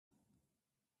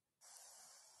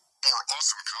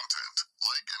awesome content.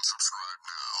 Like and subscribe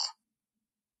now.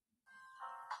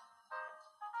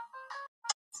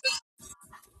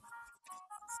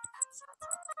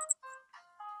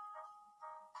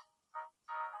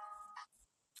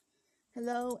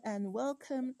 Hello and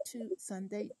welcome to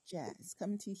Sunday Jazz,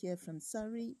 coming to you here from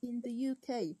Surrey in the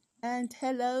UK. And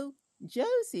hello,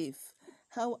 Joseph.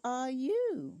 How are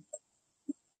you?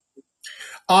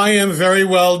 I am very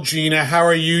well, Gina. How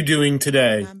are you doing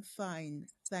today? I'm fine.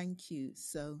 Thank you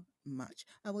so much.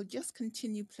 I will just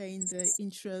continue playing the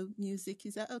intro music.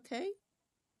 Is that okay?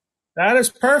 That is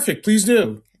perfect. Please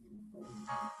do.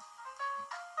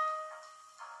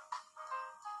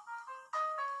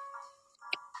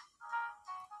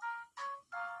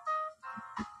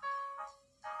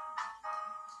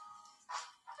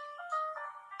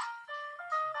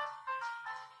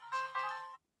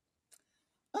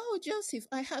 Oh, Joseph,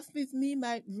 I have with me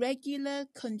my regular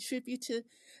contributor,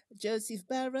 Joseph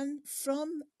Barron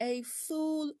from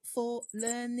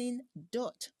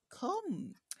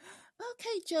afoolforlearning.com.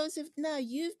 Okay, Joseph, now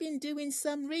you've been doing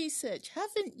some research,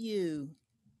 haven't you?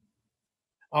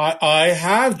 I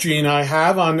have, Gina. I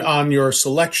have on your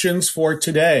selections for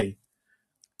today.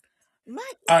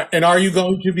 Right, And are you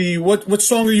going to be what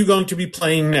song are you going to be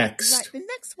playing right. next? The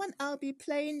next one I'll be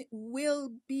playing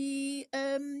will be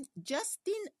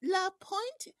Justin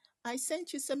Lapointe. I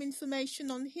sent you some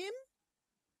information on him.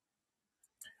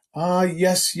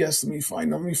 Yes. Let me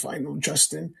find them,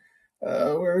 Justin.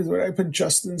 Where did I put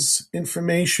Justin's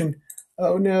information?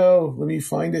 Oh no, let me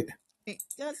find it. It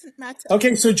doesn't matter.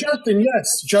 Okay, so Justin.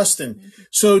 Mhm.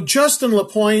 So Justin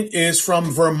Lapointe is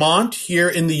from Vermont here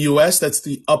in the US. That's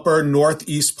the upper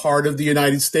northeast part of the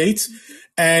United States.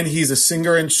 And he's a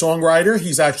singer and songwriter.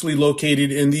 He's actually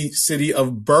located in the city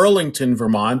of Burlington,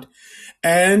 Vermont.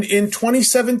 And in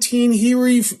 2017, he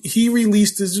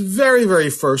released his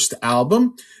very first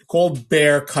album called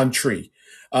Bear Country.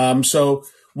 So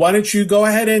why don't you go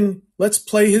ahead and let's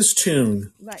play his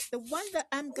tune. Right, the one that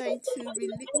I'm going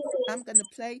to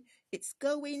play. It's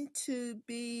going to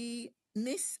be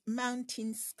Miss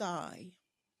Mountain Sky.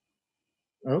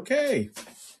 Okay.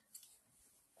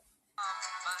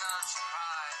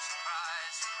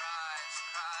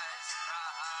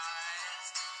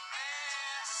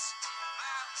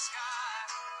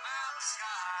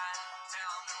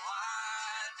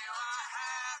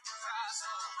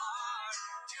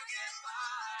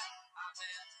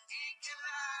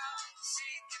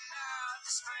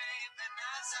 Screaming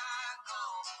as I go,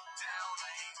 tell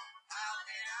me, how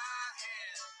did I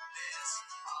hit this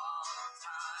all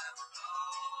time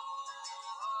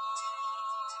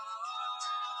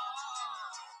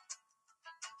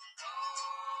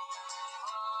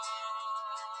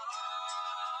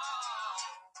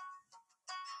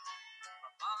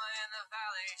Mama in the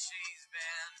valley, she's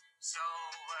been so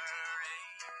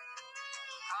worried.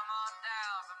 Come on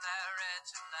down from that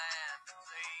wretched land,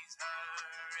 please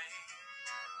hurry.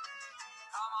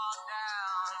 Come on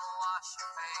down and wash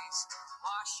your face,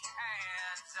 wash your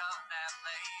hands of that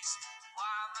place.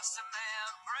 Why must a man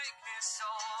break his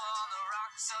soul on the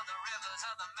rocks of the rivers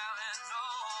of the mountains?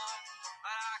 Oh,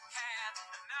 but I can't,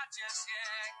 not just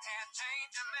yet. Can't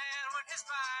change a man when his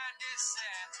mind is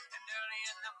set. And early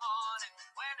in the morning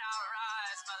when I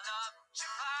rise, my love, she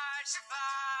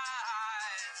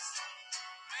flies.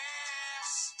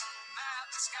 Miss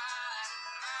Mountain Sky,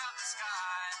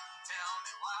 tell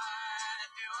me why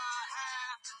do I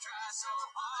have to try so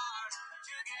hard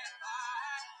to get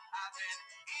by? I've been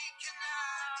eking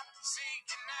out,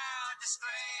 seeking out, just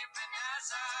scraping as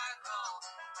I go.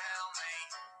 Tell me,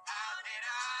 how did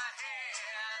I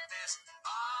hit this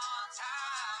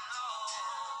all-time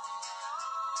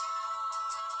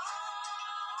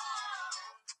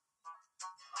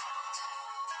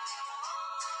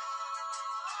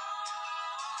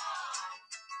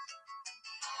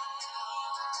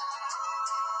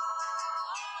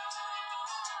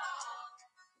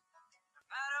No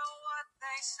matter what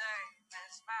they say,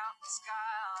 this mountain sky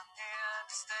I'm here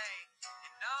to stay.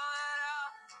 You know that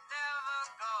I'll never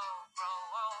go grow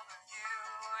old with you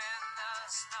in the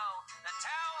snow. The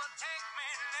town will take me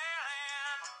nearly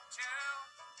to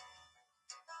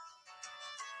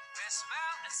this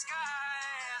mountain sky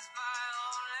is my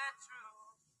only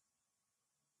truth.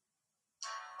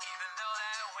 Even though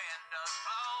that wind does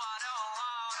blow, I don't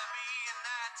want to be in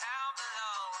that town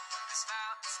below. This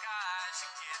mountain sky, she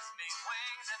gives me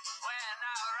wings, and when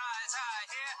I rise, I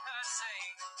hear her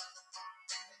sing.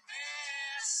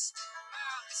 Miss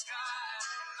Mountain Sky,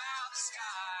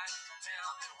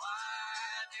 tell me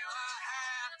why do I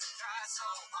have to try so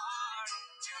hard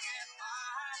to get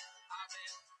by? I've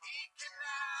been eking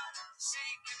out,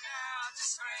 seeking out,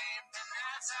 just scraping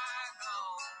as I go.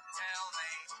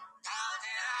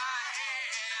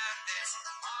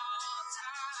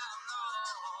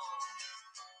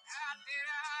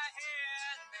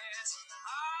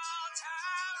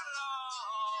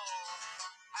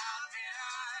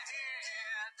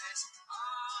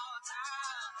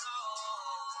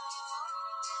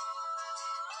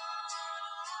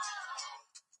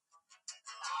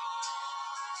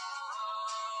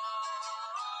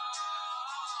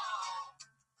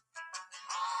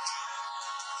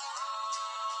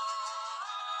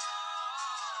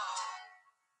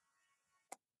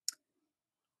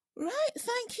 Right,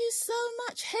 thank you so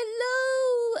much.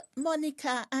 Hello,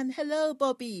 Monica, and hello,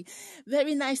 Bobby.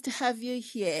 Very nice to have you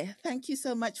here. Thank you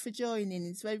so much for joining.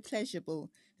 It's very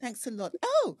pleasurable. Thanks a lot.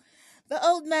 Oh, the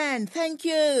old man, thank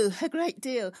you a great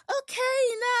deal. Okay,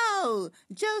 now,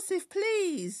 Joseph,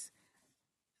 please.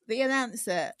 The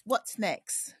announcer, what's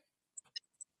next?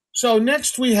 So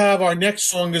next we have our next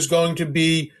song is going to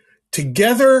be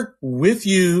Together with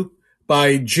You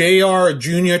by J.R.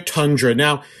 Junior Tundra.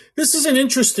 Now, this is an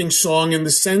interesting song in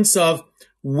the sense of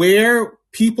where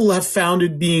people have found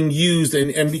it being used.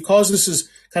 And because this is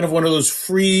kind of one of those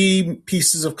free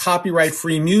pieces of copyright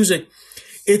free music,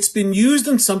 it's been used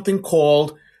in something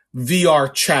called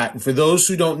VR chat. And for those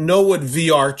who don't know what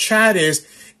VR chat is,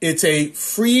 it's a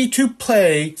free to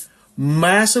play,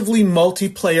 massively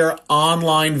multiplayer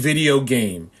online video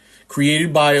game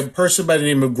created by a person by the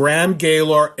name of Graham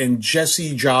Gaylor and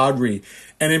Jesse Jodrey.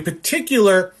 And in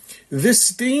particular,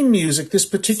 this theme music, this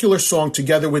particular song,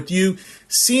 Together with You,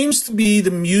 seems to be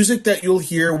the music that you'll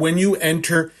hear when you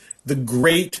enter the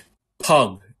Great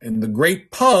Pug. And the Great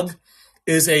Pug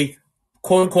is a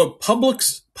quote unquote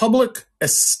public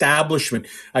establishment,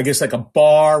 I guess like a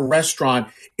bar, restaurant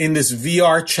in this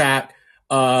VR chat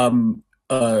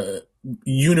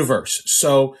universe.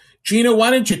 So, Gina,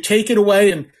 why don't you take it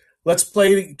away and let's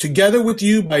play Together with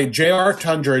You by J.R.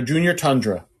 Tundra, Junior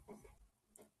Tundra.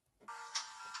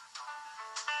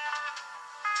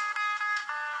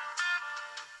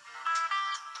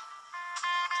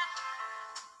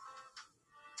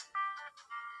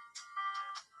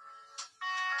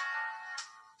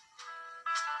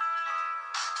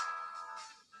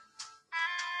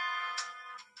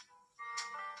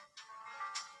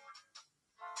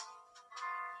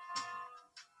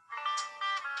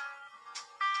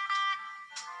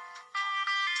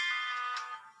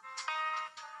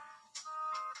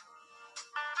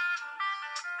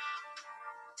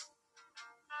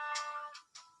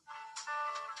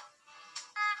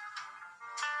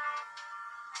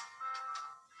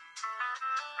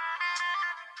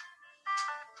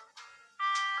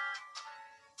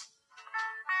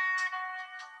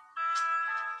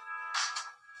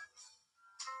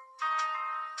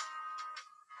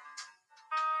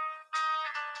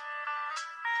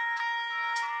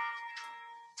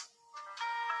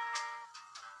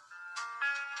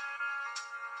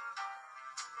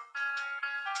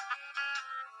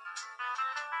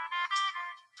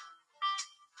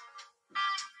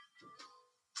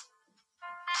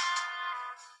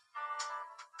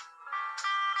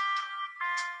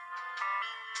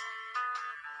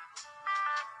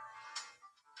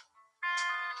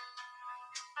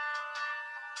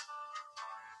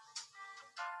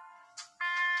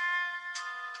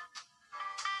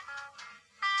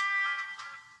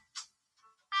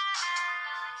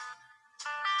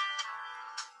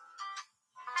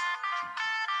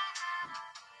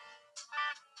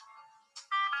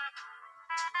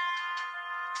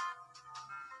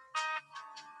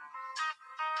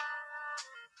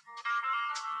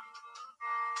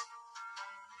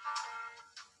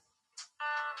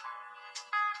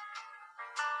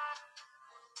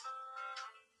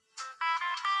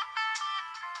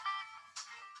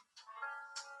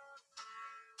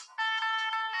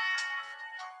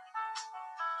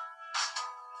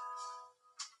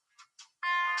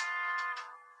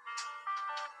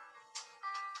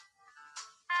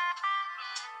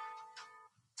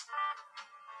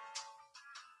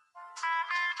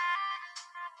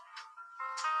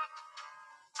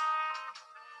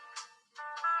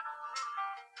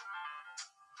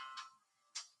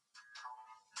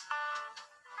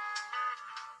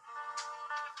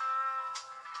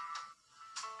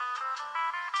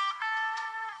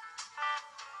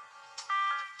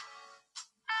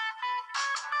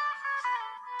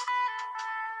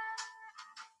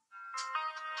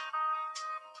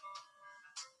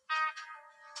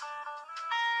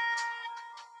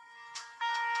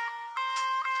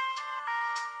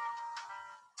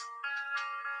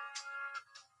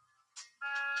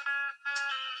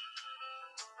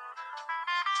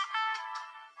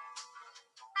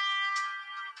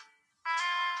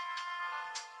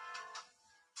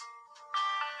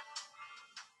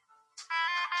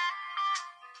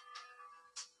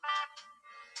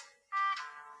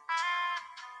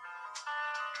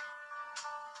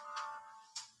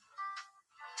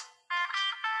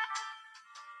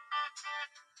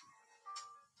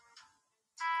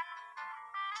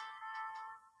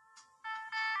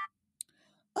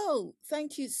 Oh,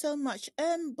 thank you so much.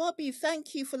 Bobby,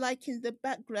 thank you for liking the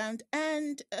background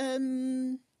and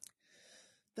the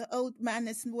old man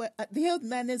as well. The old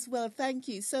man as well. Thank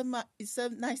you so much. It's so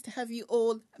nice to have you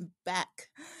all back.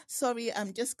 Sorry,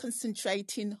 I'm just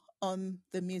concentrating on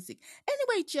the music.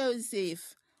 Anyway,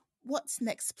 Joseph, what's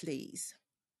next, please?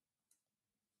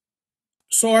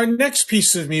 So our next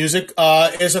piece of music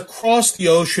is Across the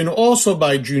Ocean, also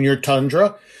by Junior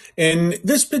Tundra. And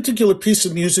this particular piece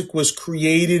of music was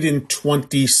created in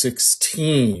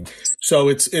 2016. So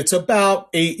it's about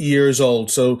 8 years old.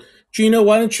 So Gina,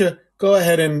 why don't you go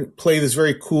ahead and play this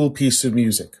very cool piece of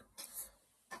music?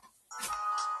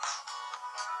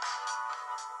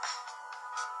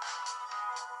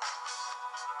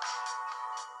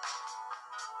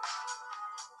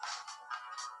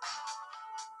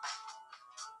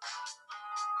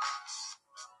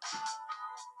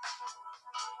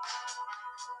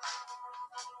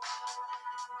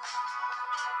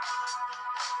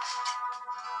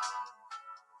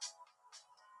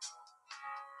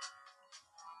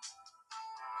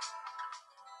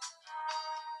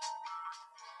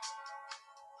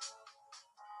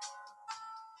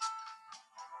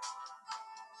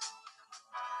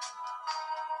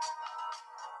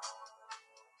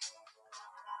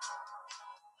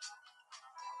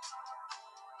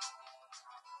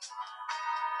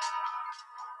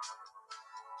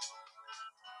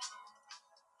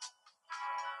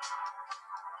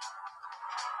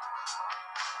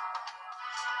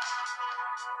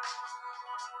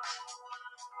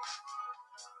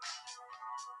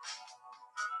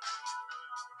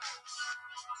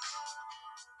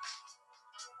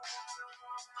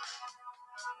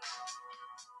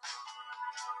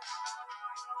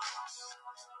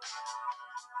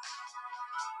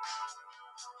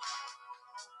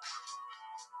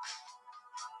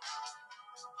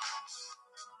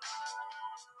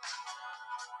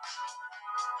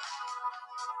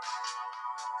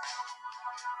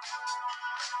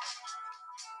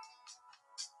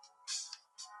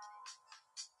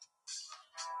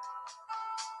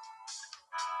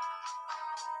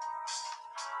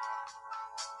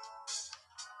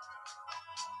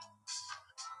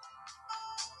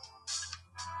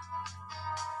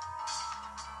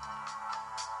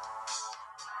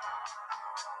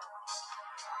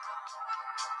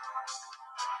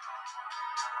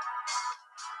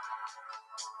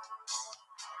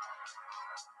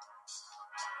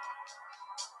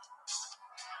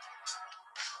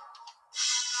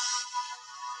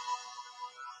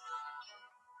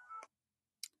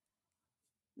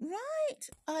 Right.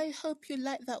 I hope you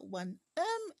like that one.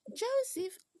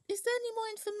 Joseph, is there any more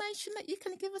information that you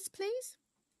can give us, please?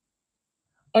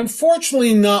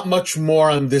 Unfortunately, not much more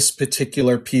on this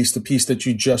particular piece, the piece that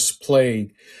you just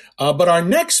played. But our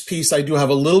next piece, I do have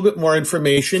a little bit more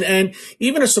information and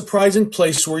even a surprising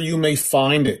place where you may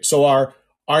find it. So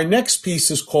our next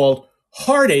piece is called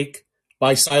Heartache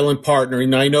by Silent Partner.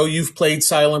 And I know you've played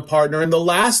Silent Partner in the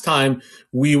last time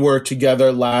we were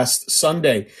together last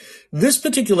Sunday. This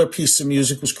particular piece of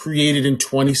music was created in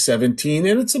 2017,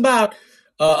 and it's about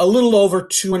a little over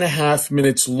 2.5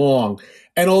 minutes long.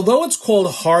 And although it's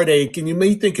called Heartache, and you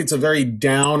may think it's a very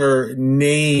downer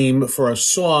name for a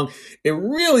song, it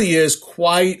really is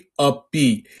quite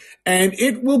upbeat. And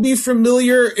it will be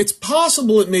familiar. It's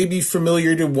possible it may be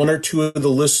familiar to one or two of the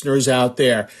listeners out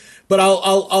there. But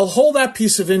I'll hold that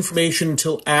piece of information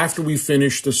until after we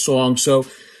finish the song. So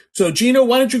Gina,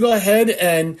 why don't you go ahead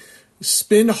and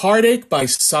spin Heartache by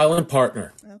Silent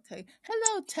Partner. Okay.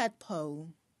 Hello, Tadpole.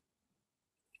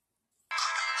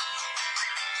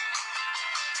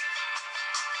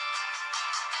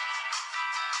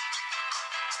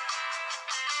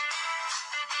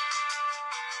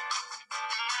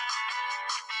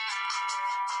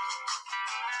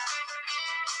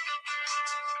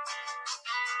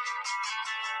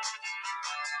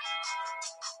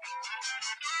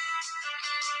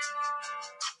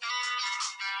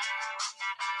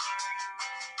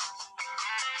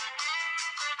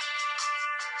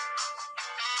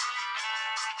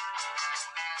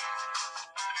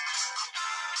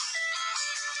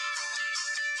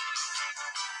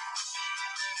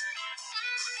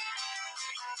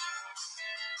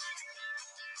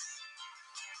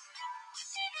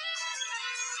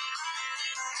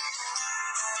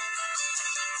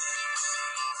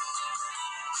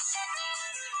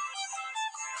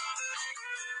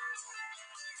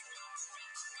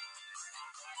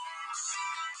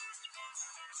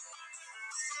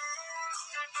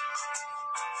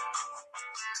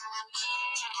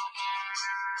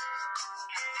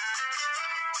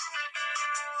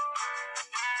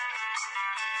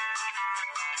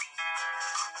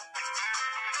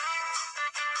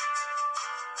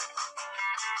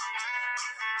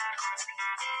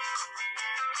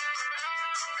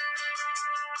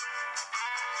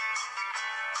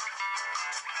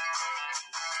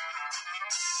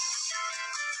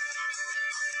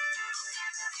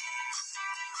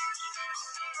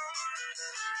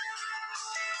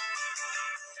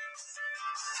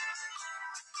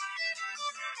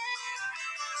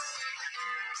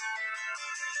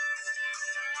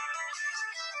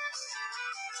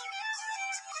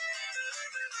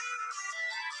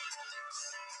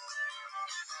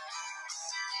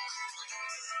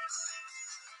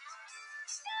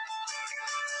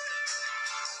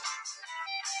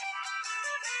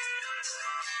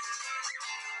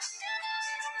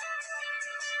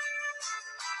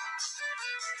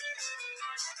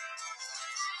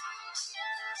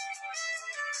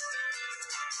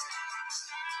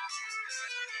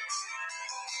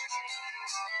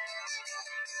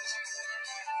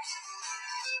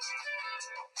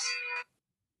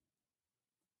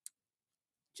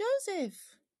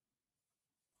 Joseph.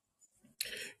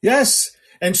 Yes.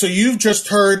 And so you've just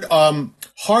heard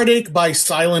Heartache by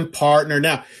Silent Partner.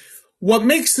 Now, what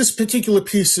makes this particular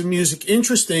piece of music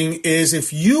interesting is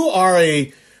if you are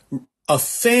a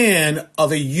fan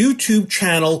of a YouTube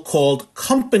channel called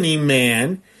Company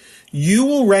Man, you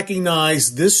will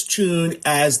recognize this tune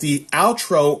as the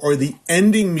outro or the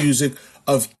ending music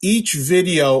of each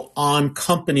video on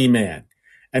Company Man.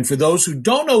 And for those who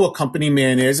don't know what Company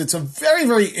Man is, it's a very,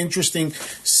 very interesting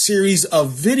series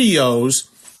of videos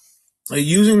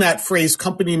using that phrase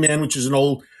Company Man, which is an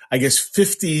old, I guess,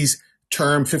 50s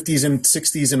term, 50s and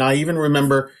 60s. And I even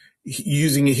remember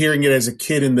hearing it as a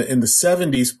kid in the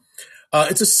 70s.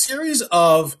 It's a series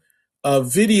of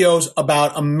videos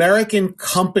about American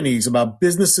companies, about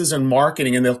businesses and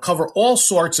marketing, and they'll cover all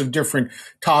sorts of different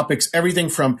topics, everything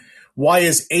from why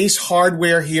is Ace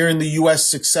Hardware here in the U.S.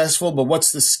 successful, but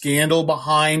what's the scandal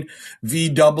behind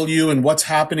VW and what's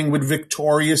happening with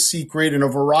Victoria's Secret and a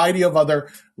variety of other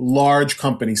large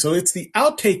companies. So it's the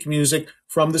outtake music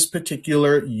from this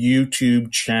particular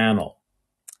YouTube channel.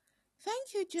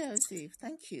 Thank you, Joseph.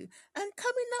 Thank you. And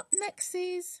coming up next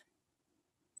is...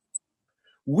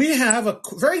 We have a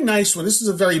very nice one. This is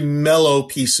a very mellow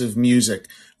piece of music,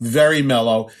 very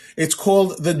mellow. It's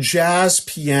called The Jazz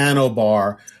Piano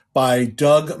Bar by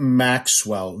Doug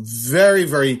Maxwell. Very,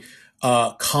 very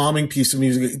calming piece of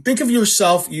music. Think of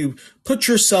yourself, you put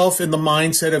yourself in the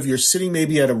mindset of you're sitting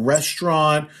maybe at a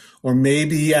restaurant or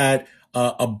maybe at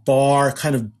a bar,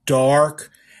 kind of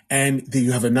dark, and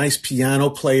you have a nice piano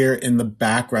player in the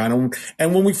background.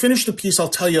 And when we finish the piece, I'll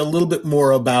tell you a little bit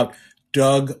more about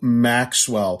Doug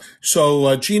Maxwell.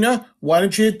 So, Gina, why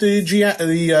don't you hit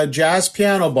the Jazz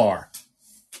Piano Bar?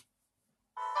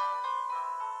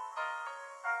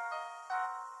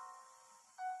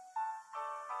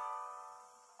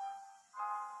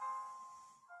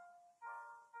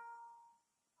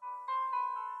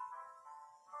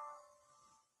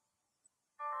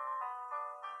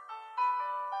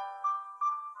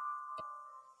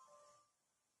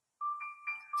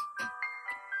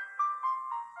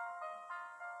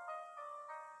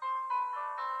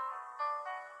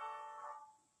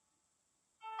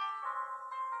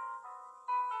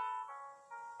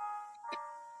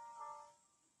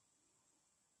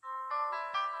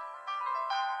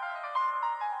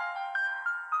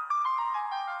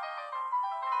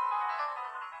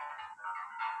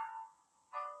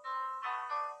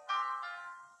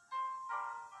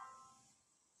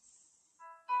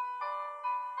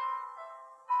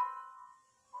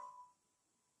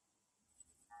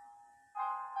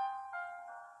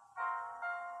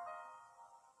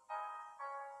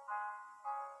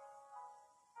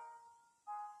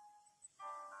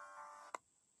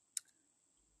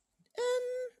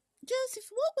 Joseph,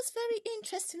 what was very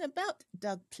interesting about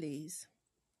Doug, please?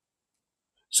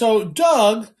 So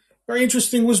Doug, very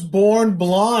interesting, was born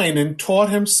blind and taught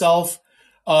himself,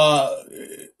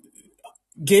 being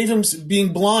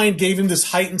blind gave him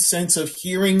this heightened sense of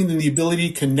hearing and the ability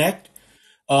to connect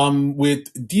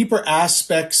with deeper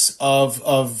aspects of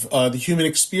the human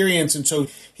experience. And so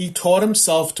he taught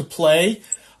himself to play.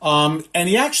 And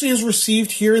he actually has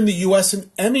received here in the U.S.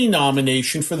 an Emmy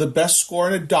nomination for the best score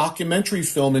in a documentary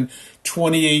film in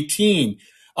 2018.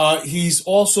 He's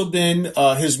also been,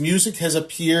 his music has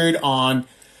appeared on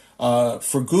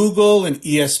for Google and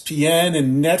ESPN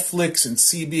and Netflix and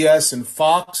CBS and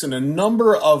Fox and a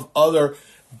number of other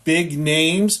big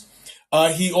names.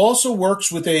 He also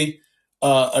works with a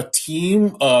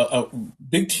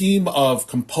big team of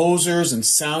composers and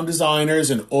sound designers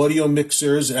and audio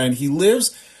mixers, and he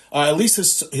lives, at least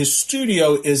his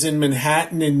studio is in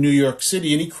Manhattan in New York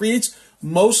City, and he creates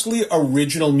mostly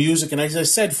original music, and as I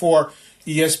said, for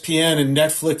ESPN and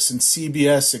Netflix and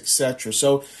CBS, etc.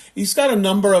 So he's got a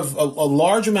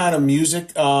large amount of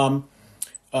music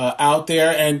out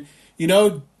there, and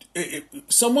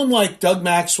someone like Doug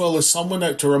Maxwell is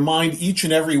someone to remind each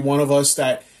and every one of us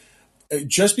that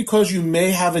just because you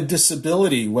may have a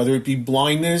disability, whether it be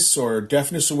blindness or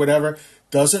deafness or whatever,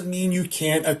 doesn't mean you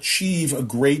can't achieve a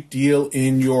great deal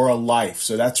in your life.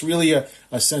 So that's really a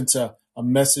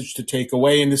message to take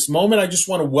away. In this moment, I just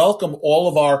want to welcome all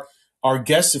of our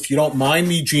guests, if you don't mind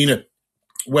me, Gina,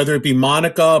 whether it be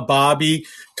Monica, Bobby,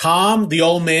 Tom, the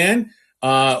old man,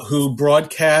 who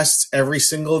broadcasts every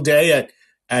single day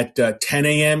at 10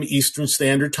 a.m. Eastern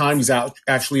Standard Time. He's out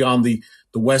actually on the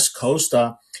West Coast.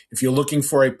 If you're looking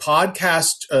for a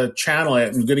podcast channel,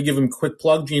 I'm going to give him a quick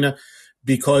plug, Gina,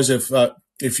 because if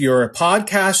you're a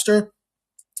podcaster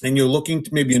and you're looking to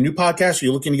maybe a new podcast, or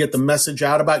you're looking to get the message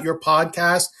out about your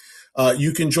podcast,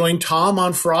 you can join Tom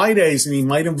on Fridays, and he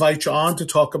might invite you on to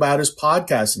talk about his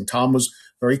podcast. And Tom was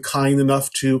very kind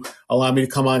enough to allow me to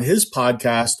come on his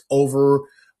podcast over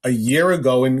a year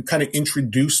ago and kind of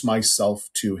introduce myself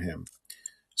to him.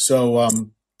 So,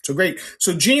 so great.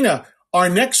 So Gina, our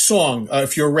next song,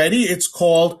 if you're ready, it's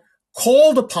called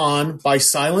Called Upon by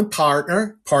Silent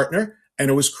Partner, and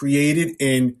it was created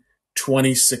in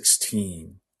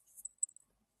 2016.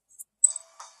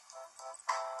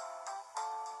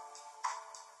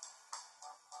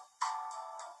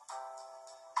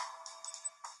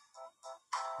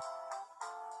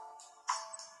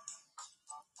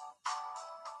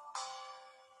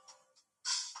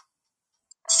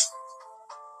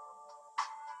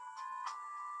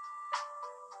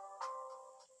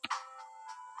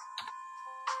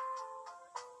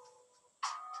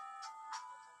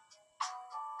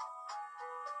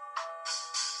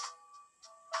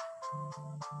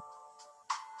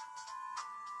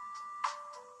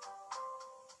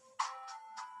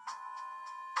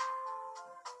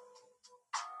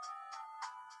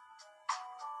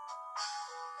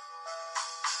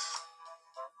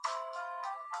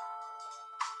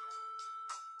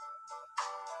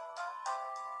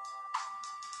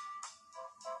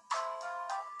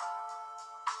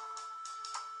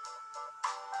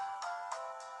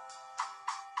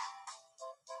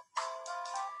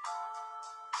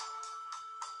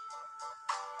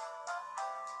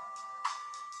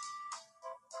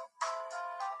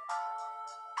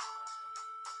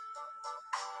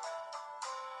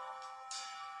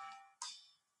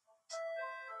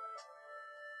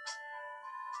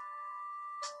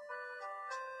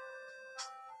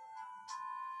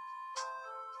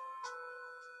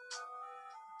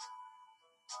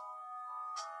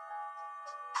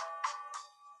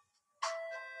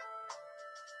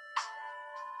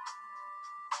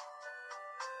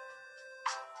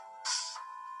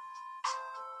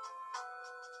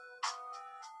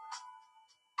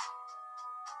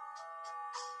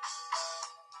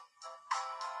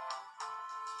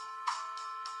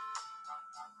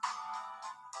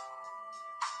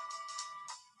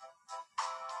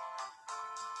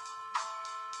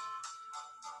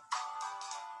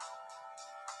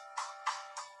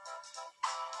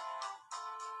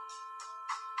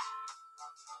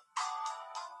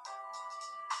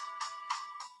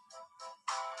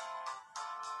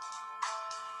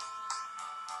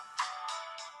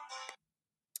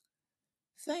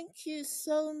 Thank you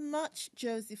so much,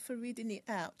 Josie, for reading it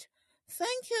out.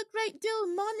 Thank you a great deal,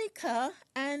 Monica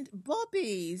and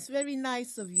Bobby. It's very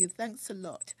nice of you. Thanks a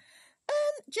lot.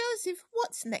 Joseph,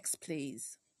 what's next,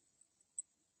 please?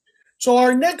 So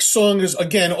our next song is,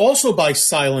 again, also by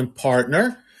Silent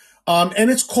Partner, and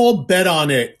it's called Bet on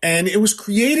It. And it was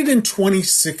created in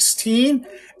 2016,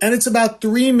 and it's about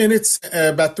 3 minutes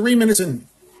and,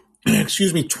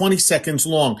 20 seconds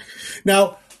long.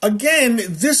 Now, again,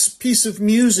 this piece of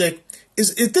music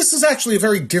this is actually a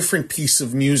very different piece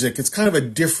of music. It's kind of a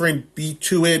different beat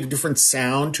to it, a different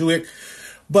sound to it.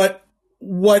 But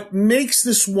what makes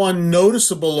this one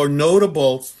noticeable or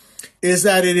notable is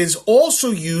that it is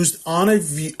also used on a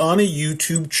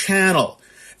YouTube channel.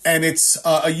 And it's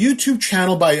a YouTube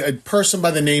channel by a person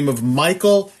by the name of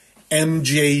Michael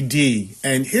MJD.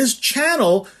 And his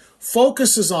channel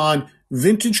focuses on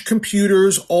vintage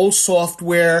computers, old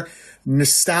software,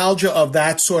 nostalgia of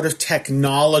that sort of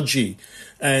technology.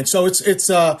 And so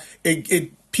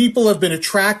people have been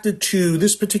attracted to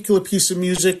this particular piece of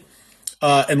music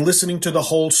and listening to the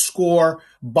whole score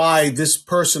by this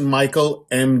person, Michael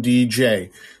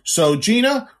MDJ. So,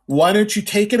 Gina, why don't you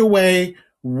take it away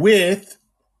with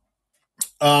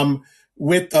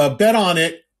Bet on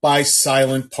It by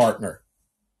Silent Partner.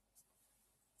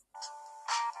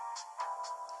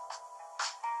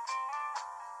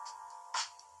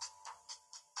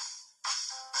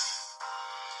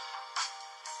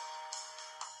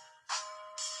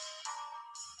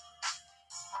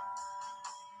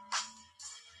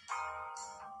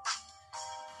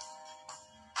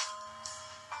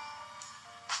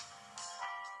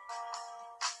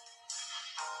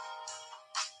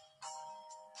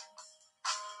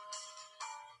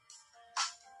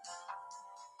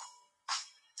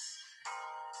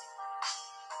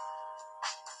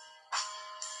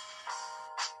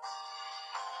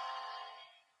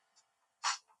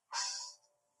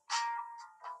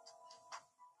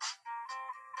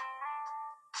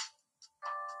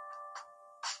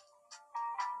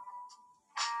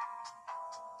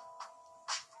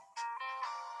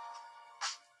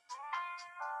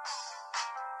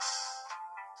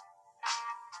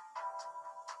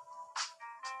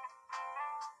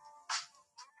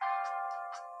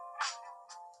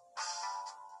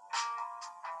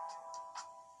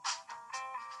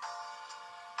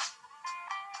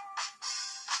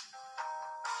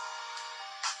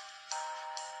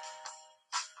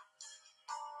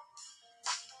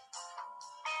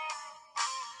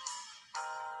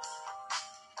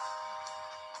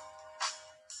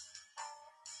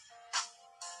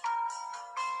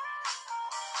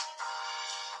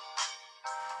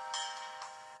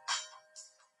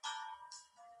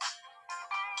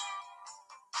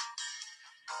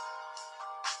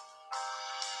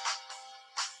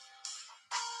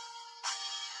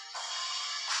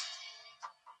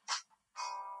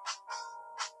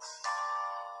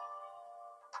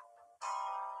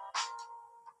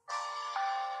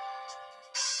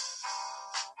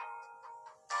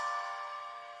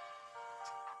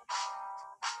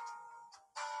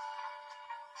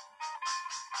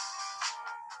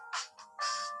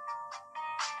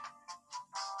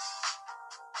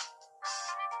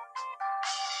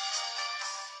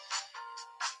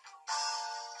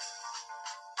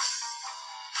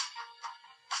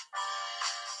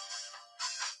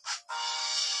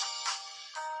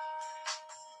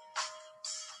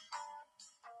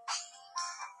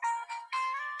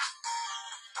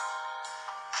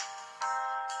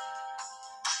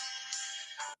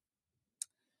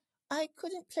 I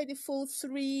couldn't play the full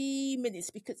 3 minutes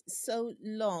because it's so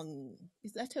long.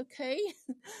 Is that okay,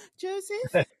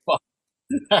 Joseph?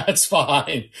 That's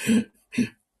fine.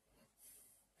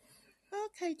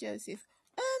 Okay, Joseph.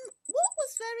 What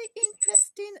was very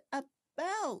interesting about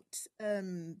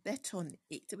Bet on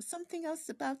It? There was something else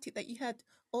about it that you had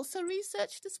also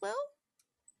researched as well?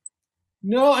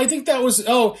 No, I think that was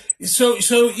so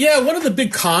yeah, one of the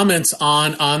big comments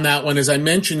on that one, as I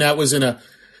mentioned, that was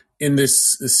in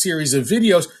this series of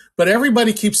videos, but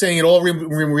everybody keeps saying it all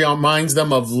reminds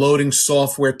them of loading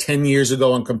software 10 years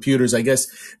ago on computers. I guess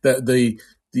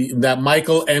that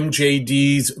Michael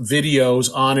MJD's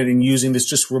videos on it and using this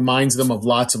just reminds them of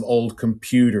lots of old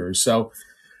computers. So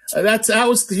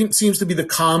seems to be the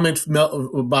comment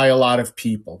by a lot of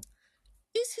people.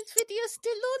 Is his video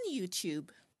still on YouTube?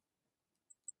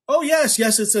 Oh, yes.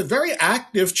 It's a very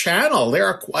active channel. There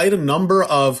are quite a number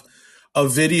of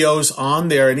videos on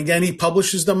there. And again, he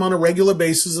publishes them on a regular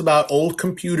basis about old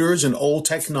computers and old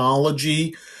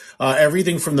technology,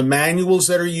 everything from the manuals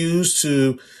that are used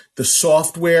to the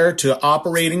software to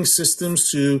operating systems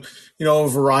to, a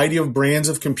variety of brands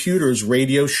of computers,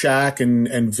 Radio Shack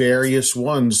and various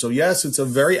ones. So yes, it's a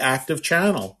very active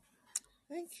channel.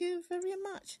 Thank you very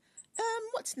much.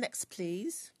 What's next,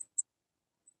 please?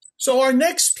 So our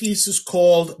next piece is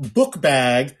called Book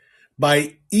Bag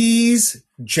by Ease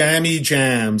Jammy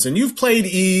Jams. And you've played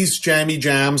Ease Jammy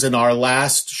Jams in our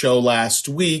last show last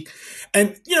week.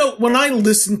 And, when I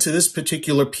listen to this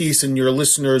particular piece, and your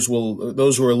listeners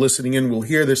those who are listening in will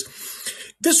hear this,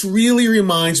 this really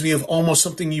reminds me of almost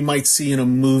something you might see in a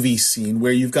movie scene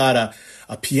where you've got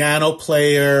a piano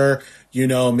player,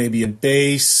 maybe a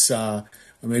bass,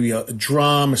 maybe a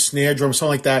drum, a snare drum,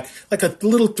 something like that, like a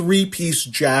little 3-piece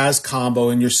jazz combo,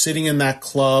 and you're sitting in that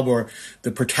club, or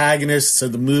the protagonists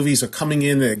of the movies are coming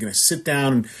in, they're going to sit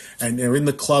down and they're in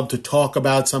the club to talk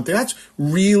about something. That's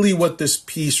really what this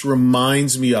piece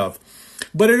reminds me of.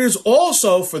 But it is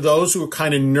also, for those who are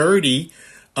kind of nerdy,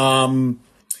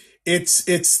 it's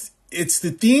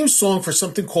the theme song for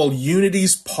something called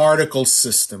Unity's particle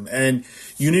system. And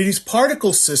Unity's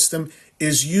particle system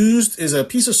is a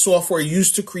piece of software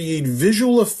used to create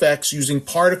visual effects using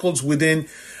particles within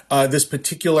this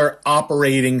particular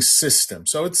operating system.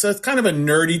 So it's a kind of a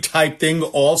nerdy type thing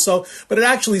also, but it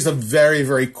actually is a very,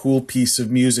 very cool piece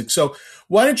of music. So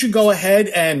why don't you go ahead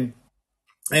and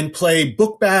play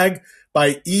Book Bag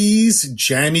by Ease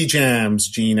Jammy Jams,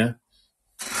 Gina?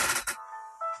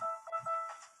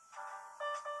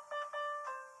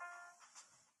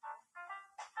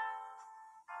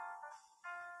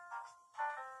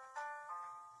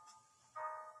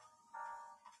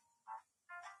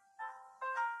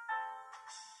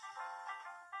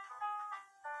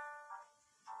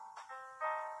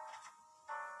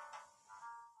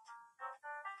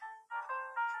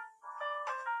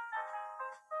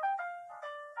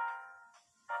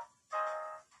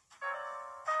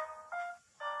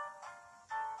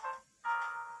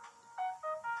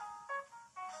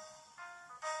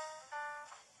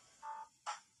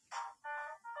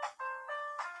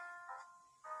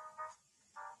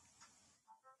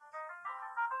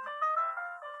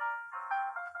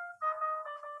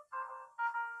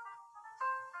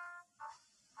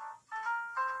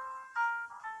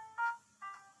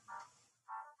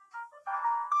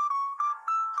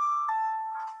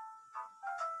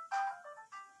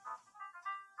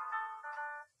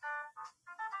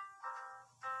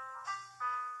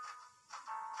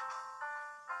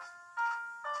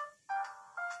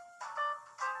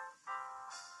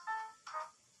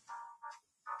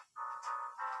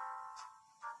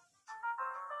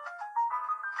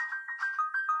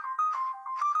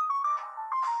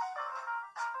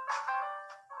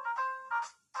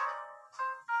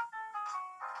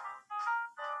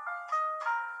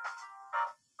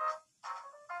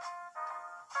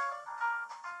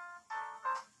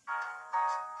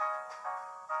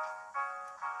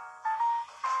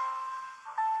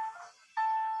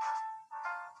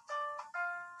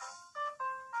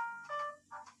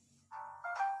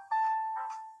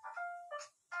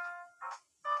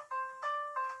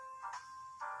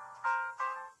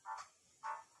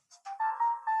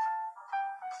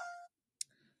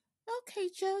 Okay,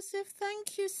 Joseph,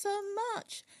 thank you so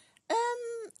much.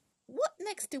 What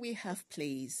next do we have,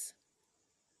 please?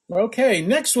 Okay,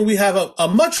 next one we have a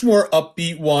much more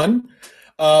upbeat one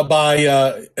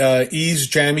by Ease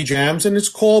Jammy Jams, and it's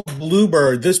called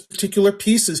Bluebird. This particular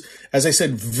piece is, as I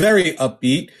said, very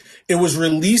upbeat. It was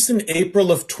released in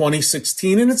April of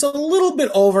 2016, and it's a little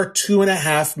bit over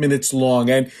 2.5 minutes long,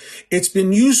 and it's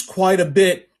been used quite a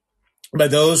bit by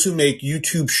those who make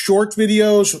YouTube short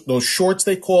videos, those shorts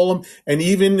they call them, and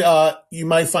even you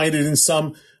might find it in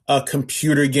some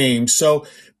computer games. So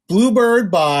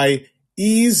Bluebird by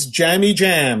Ease Jammy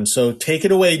Jam. So take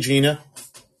it away, Gina.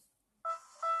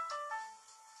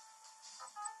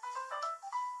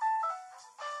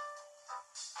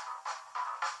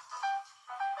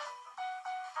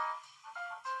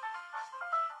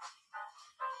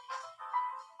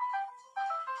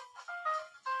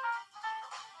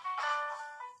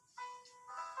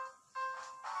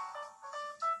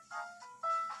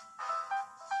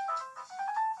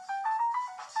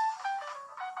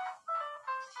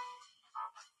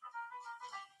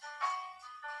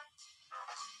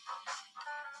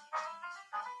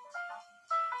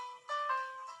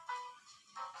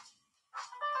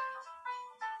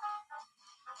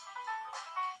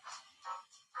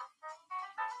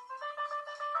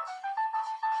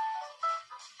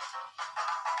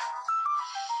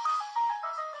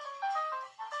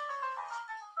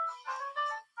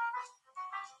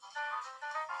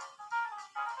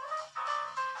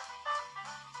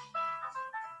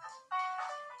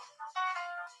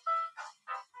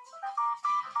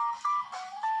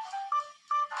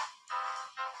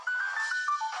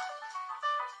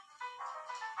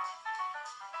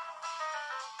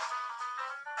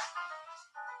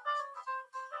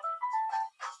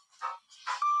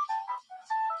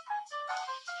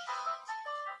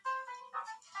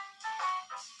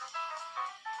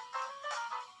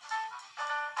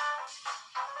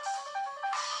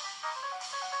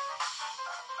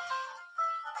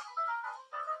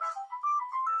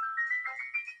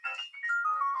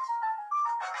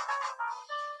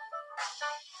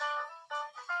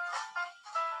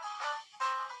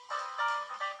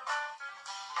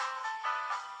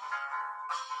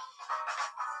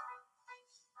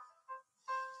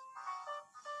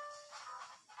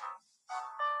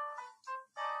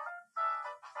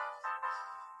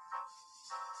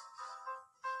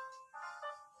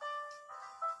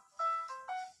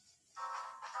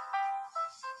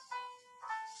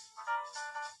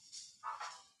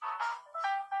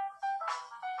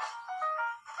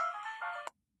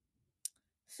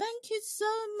 Thank you so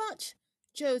much,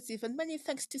 Joseph, and many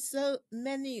thanks to so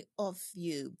many of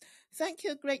you. Thank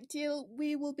you a great deal.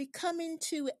 We will be coming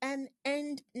to an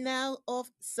end now of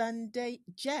Sunday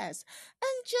Jazz.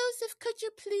 And Joseph, could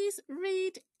you please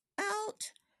read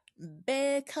out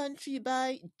Bear Country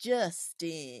by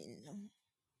Justin?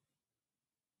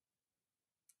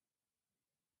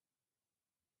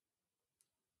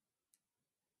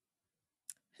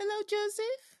 Hello, Joseph.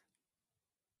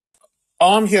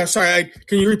 Oh, I'm here. Sorry.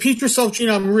 Can you repeat yourself,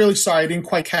 Gina? I'm really sorry. I didn't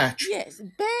quite catch. Yes,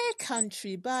 Bear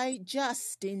Country by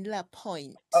Justin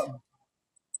Lapointe.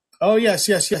 Oh, yes.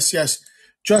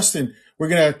 Justin, we're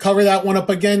going to cover that one up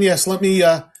again. Yes, let me,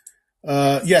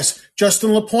 yes,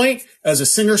 Justin Lapointe, as a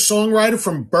singer-songwriter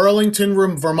from Burlington,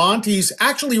 Vermont. He's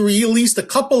actually released a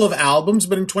couple of albums,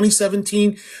 but in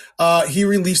 2017, he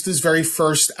released his very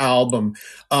first album,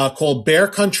 called Bear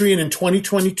Country. And in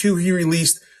 2022, he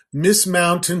released Miss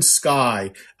Mountain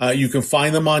Sky. You can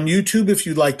find them on YouTube if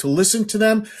you'd like to listen to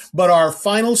them. But our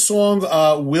final song,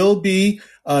 will be,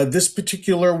 this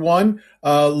particular one,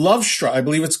 Love Struck. I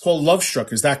believe it's called Love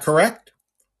Struck. Is that correct?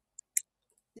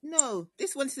 No,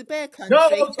 this one's the Bear Country.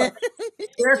 No, Bear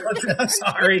Country. I'm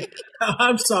sorry.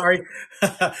 I'm sorry.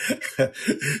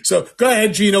 So go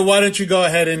ahead, Gina. Why don't you go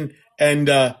ahead and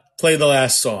play the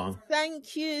last song?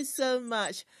 Thank you so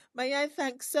much. May I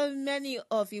thank so many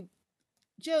of you.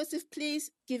 Joseph, please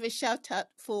give a shout out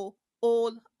for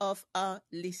all of our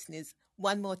listeners.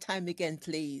 One more time again,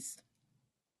 please.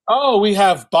 Oh, we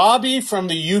have Bobby from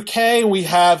the UK. We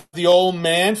have the old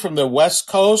man from the West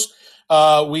Coast.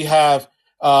 We have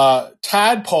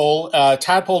Tadpole.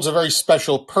 Tadpole's a very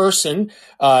special person.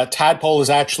 Tadpole is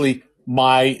actually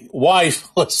my wife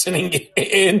listening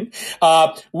in.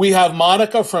 We have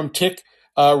Monica from Tick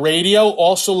Radio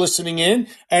also listening in.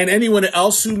 And anyone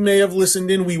else who may have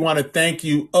listened in, we want to thank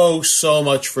you so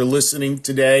much for listening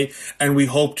today. And we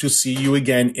hope to see you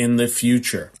again in the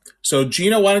future. So,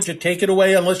 Gina, why don't you take it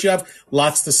away? Unless you have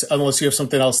unless you have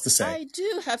something else to say. I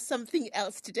do have something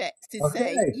else to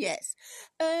say. Yes.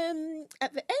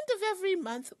 At the end of every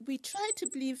month, we try to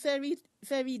be very,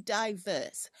 very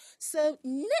diverse. So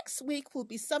next week will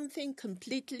be something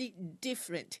completely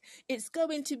different. It's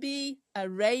going to be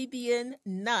Arabian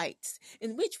Nights,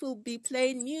 in which we'll be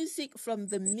playing music from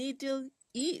the Middle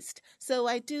East. So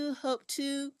I do hope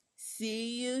to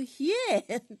see you here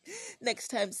next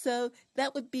time. So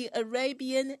that would be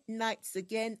Arabian Nights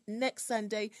again next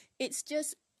Sunday. It's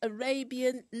just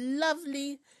Arabian,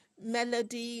 lovely,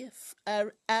 melody,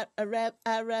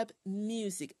 Arab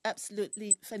music.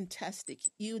 Absolutely fantastic.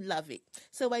 You love it.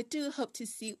 So I do hope to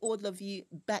see all of you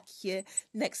back here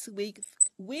next week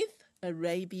with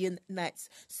Arabian Nights.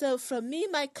 So from me,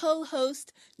 my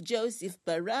co-host, Joseph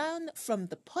Brown from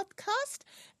the podcast,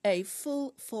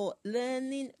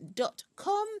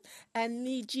 afoolforlearning.com, and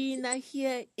me, Gina,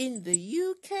 here in the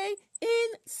UK, in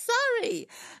Surrey.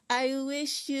 I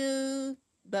wish you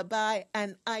bye-bye,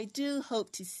 and I do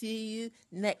hope to see you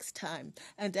next time.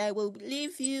 And I will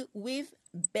leave you with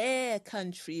Bear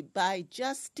Country by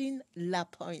Justin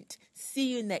Lapointe.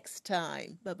 See you next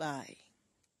time. Bye-bye.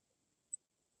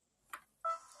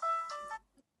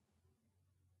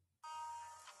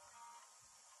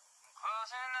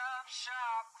 Closing up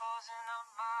shop, closing up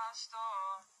my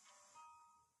store.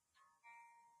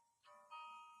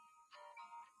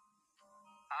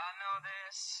 I know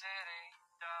this city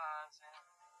doesn't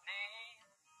need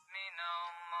me no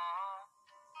more.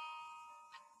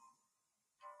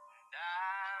 And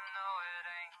I know it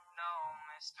ain't no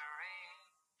mystery.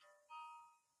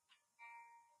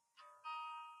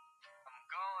 I'm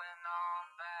going on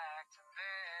back to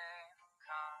Bear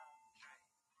Country.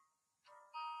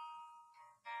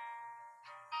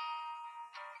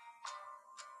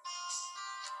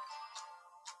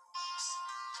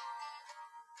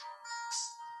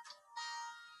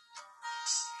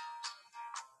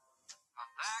 My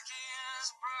back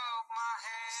is broke, my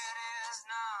head is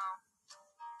numb.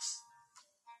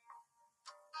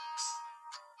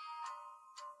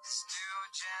 This new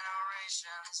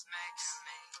generation's making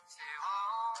me feel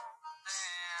old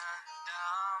and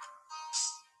dumb.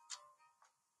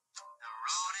 The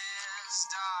road is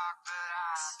dark, but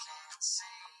I can't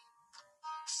see.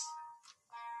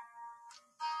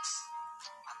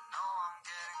 I know I'm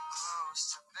getting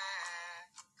close to Bear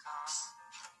Country.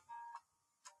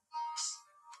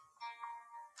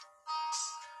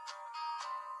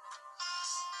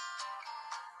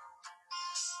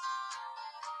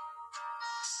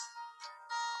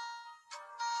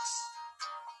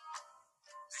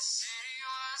 The city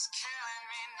was killing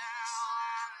me, now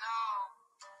I know.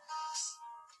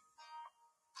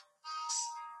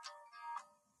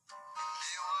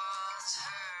 It was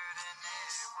hurting,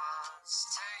 it was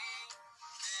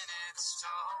taking its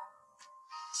toll.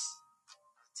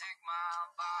 I'll take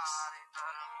my body,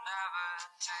 but I'll never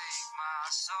take my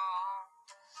soul.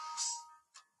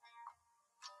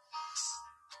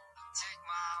 I'll take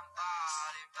my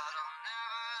body, but I'll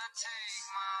never take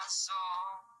my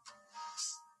soul.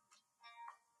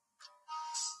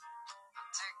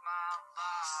 I'll take my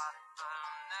body, but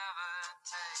I'll never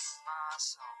take my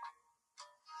soul.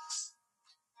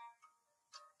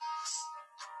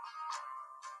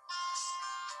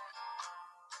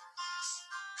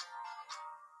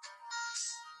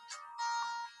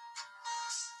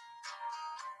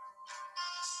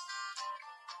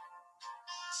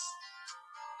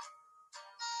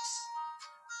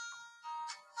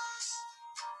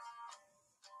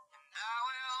 And I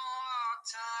will walk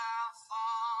till I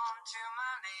fall to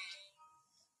my knees,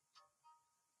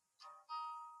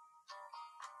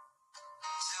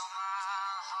 till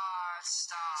my heart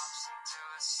stops, until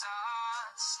it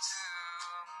starts to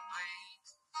bleed.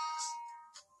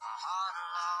 My heart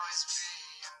will always be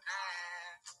in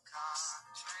Bear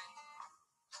Country.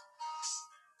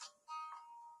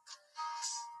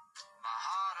 My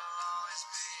heart will always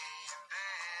be in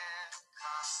Bear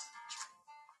Country.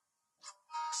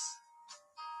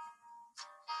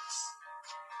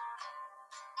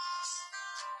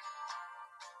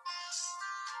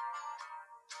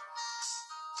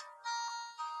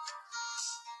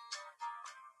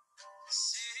 The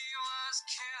city was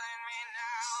killing me,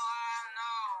 now I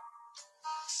know.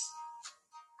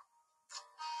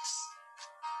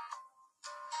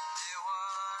 It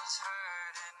was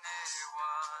hurting, it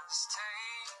was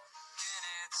taking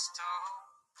its toll.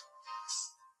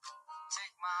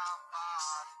 Take my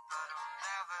body, but I'll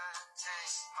never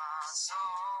take my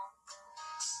soul.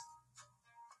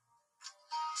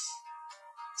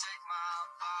 Take my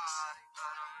body,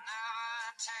 but I'll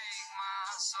never take my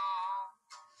soul.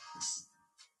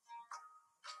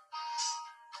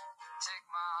 Take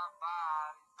my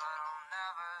body, but I'll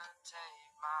never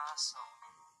take my soul.